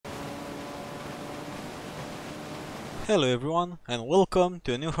Hello everyone and welcome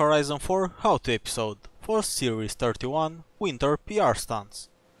to a new Horizon 4 how-to episode for Series 31 Winter PR Stunts.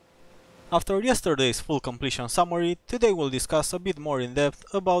 After yesterday's full completion summary, today we'll discuss a bit more in depth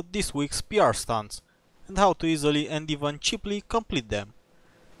about this week's PR stunts and how to easily and even cheaply complete them.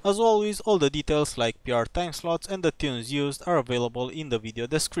 As always, all the details like PR time slots and the tunes used are available in the video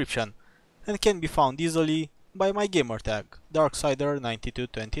description and can be found easily by my gamertag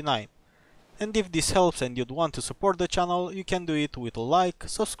Darksider9229. And if this helps and you'd want to support the channel, you can do it with a like,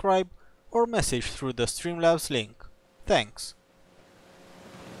 subscribe or message through the Streamlabs link. Thanks!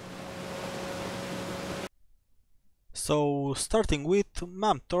 So, starting with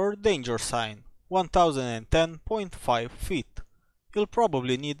Mam Tor danger sign, 1010.5 feet. You'll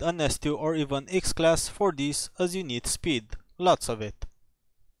probably need an S2 or even X-Class for this as you need speed, lots of it.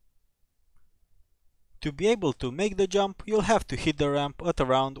 To be able to make the jump, you'll have to hit the ramp at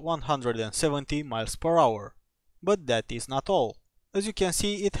around 170 miles per hour. But that is not all. As you can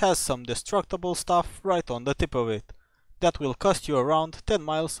see, it has some destructible stuff right on the tip of it. That will cost you around 10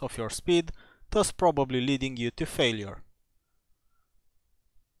 miles of your speed, thus probably leading you to failure.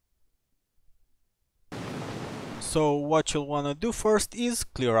 So what you'll wanna do first is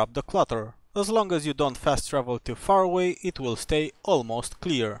clear up the clutter. As long as you don't fast travel too far away, it will stay almost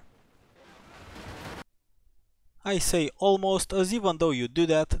clear. I say almost, as even though you do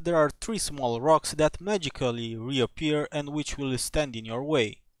that, there are 3 small rocks that magically reappear and which will stand in your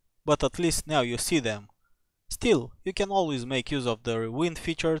way. But at least now you see them. Still, you can always make use of the rewind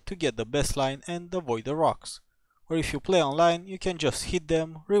feature to get the best line and avoid the rocks. Or if you play online, you can just hit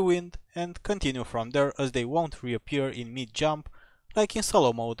them, rewind and continue from there, as they won't reappear in mid-jump like in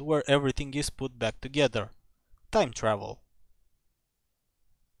solo mode where everything is put back together. Time travel.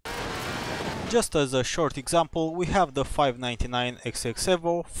 Just as a short example, we have the 599 XX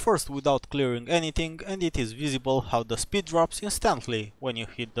Evo, first without clearing anything, and it is visible how the speed drops instantly when you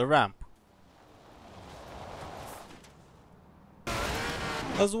hit the ramp.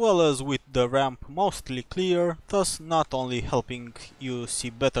 As well as with the ramp mostly clear, thus not only helping you see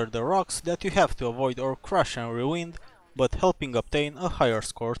better the rocks that you have to avoid or crash and rewind, but helping obtain a higher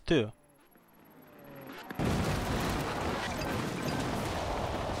score too.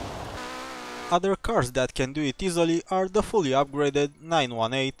 Other cars that can do it easily are the fully upgraded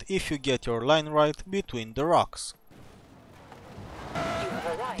 918 if you get your line right between the rocks.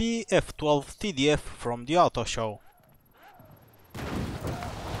 The F12TDF from the autoshow.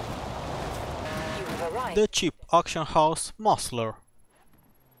 The cheap auction house Mosler.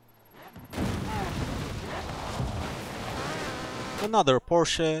 Another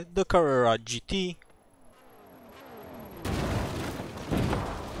Porsche, the Carrera GT.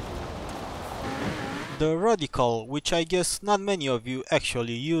 The Radical, which I guess not many of you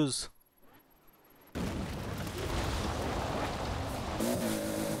actually use.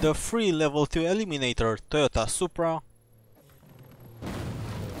 The free level 2 Eliminator Toyota Supra.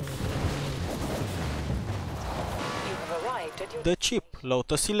 The cheap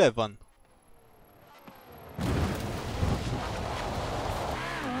Lotus Eleven.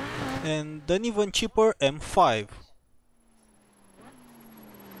 And an even cheaper M5.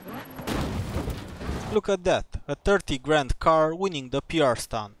 Look at that, a 30 grand car winning the PR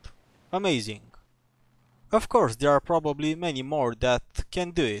stunt. Amazing. Of course, there are probably many more that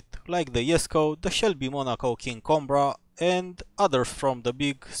can do it, like the Yesco, the Shelby Monaco King Combra, and others from the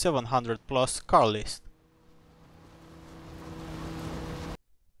big 700 plus car list.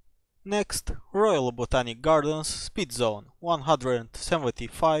 Next, Royal Botanic Gardens Speed Zone,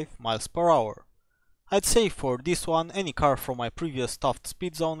 175 miles per hour. I'd say for this one, any car from my previous Stuffed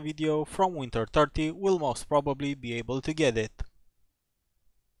Speed Zone video from Winter 30 will most probably be able to get it.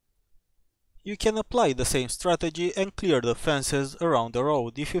 You can apply the same strategy and clear the fences around the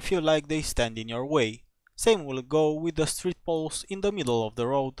road if you feel like they stand in your way. Same will go with the street poles in the middle of the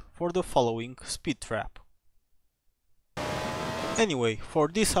road for the following speed trap. Anyway, for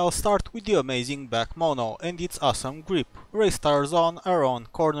this I'll start with the amazing back mono and its awesome grip. Race tires on are on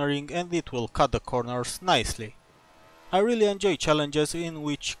cornering and it will cut the corners nicely. I really enjoy challenges in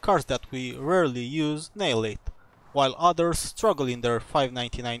which cars that we rarely use nail it, while others struggle in their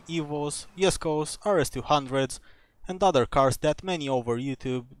 599 Evos, Yescos, RS200s and other cars that many over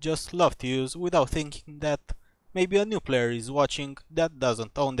YouTube just love to use without thinking that maybe a new player is watching that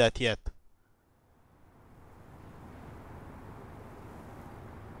doesn't own that yet.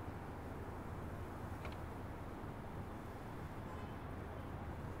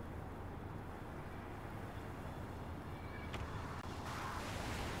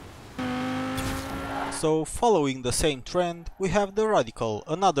 So following the same trend, we have the Radical,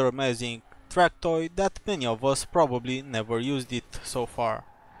 another amazing track toy that many of us probably never used it so far.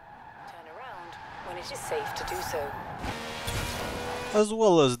 Turn around when it is safe to do so. As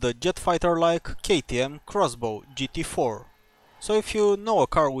well as the jet fighter-like KTM Crossbow GT4. So if you know a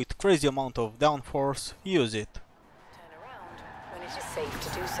car with crazy amount of downforce, use it. Turn around when it is safe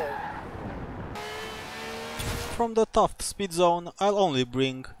to do so. From the Tuft speed zone, I'll only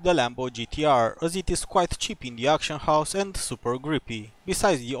bring the Lambo GTR, as it is quite cheap in the auction house and super grippy,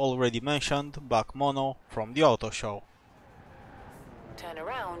 besides the already mentioned back mono from the auto show. Turn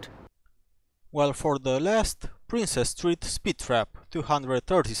around. While for the last, Princess Street Speed Trap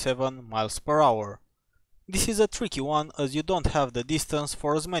 237 miles per hour. This is a tricky one as you don't have the distance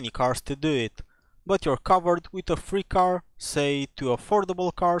for as many cars to do it, but you're covered with a free car, say 2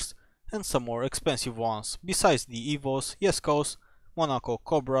 affordable cars and some more expensive ones, besides the Evos, Yeskos, Monaco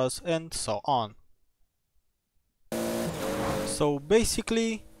Cobras and so on. So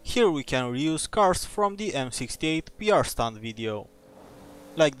basically, here we can reuse cars from the M68 PR stunt video,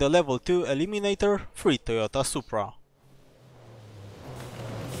 like the level 2 Eliminator free Toyota Supra,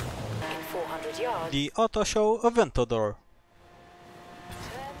 In 400 yards. the autoshow Aventador,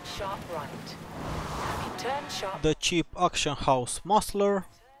 Turn sharp right. Turn sharp. the cheap auction house Mosler,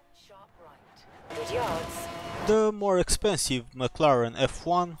 Turn sharp right. 100 yards. the more expensive McLaren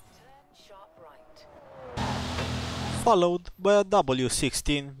F1, Turn sharp right. followed by a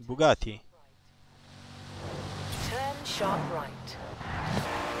W16 Bugatti. Turn sharp right.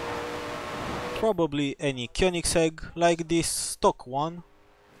 Probably any Koenigsegg like this stock one,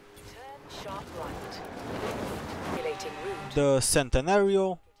 Turn sharp right. Regulating route. the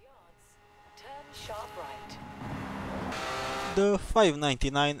Centenario, 100 yards. Turn sharp right. the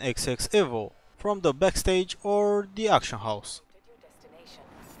 599XX Evo from the backstage or the auction house, At your destination.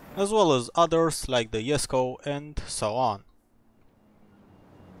 as well as others like the Yesko and so on.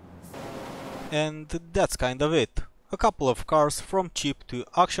 And that's kind of it. A couple of cars from cheap to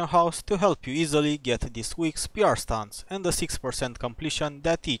auction house to help you easily get this week's PR stunts and the 6% completion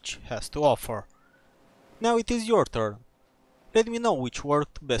that each has to offer. Now it is your turn. Let me know which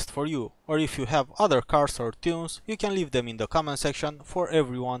worked best for you, or if you have other cars or tunes, you can leave them in the comment section for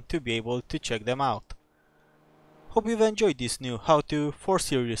everyone to be able to check them out. Hope you've enjoyed this new how-to for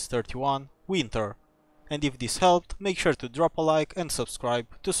Series 31 Winter, and if this helped, make sure to drop a like and subscribe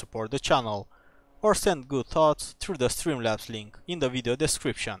to support the channel, or send good thoughts through the Streamlabs link in the video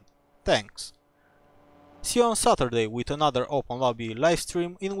description. Thanks! See you on Saturday with another Open Lobby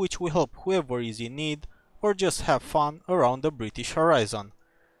livestream in which we help whoever is in need or just have fun around the British horizon.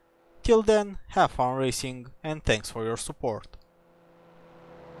 Till then, have fun racing and thanks for your support.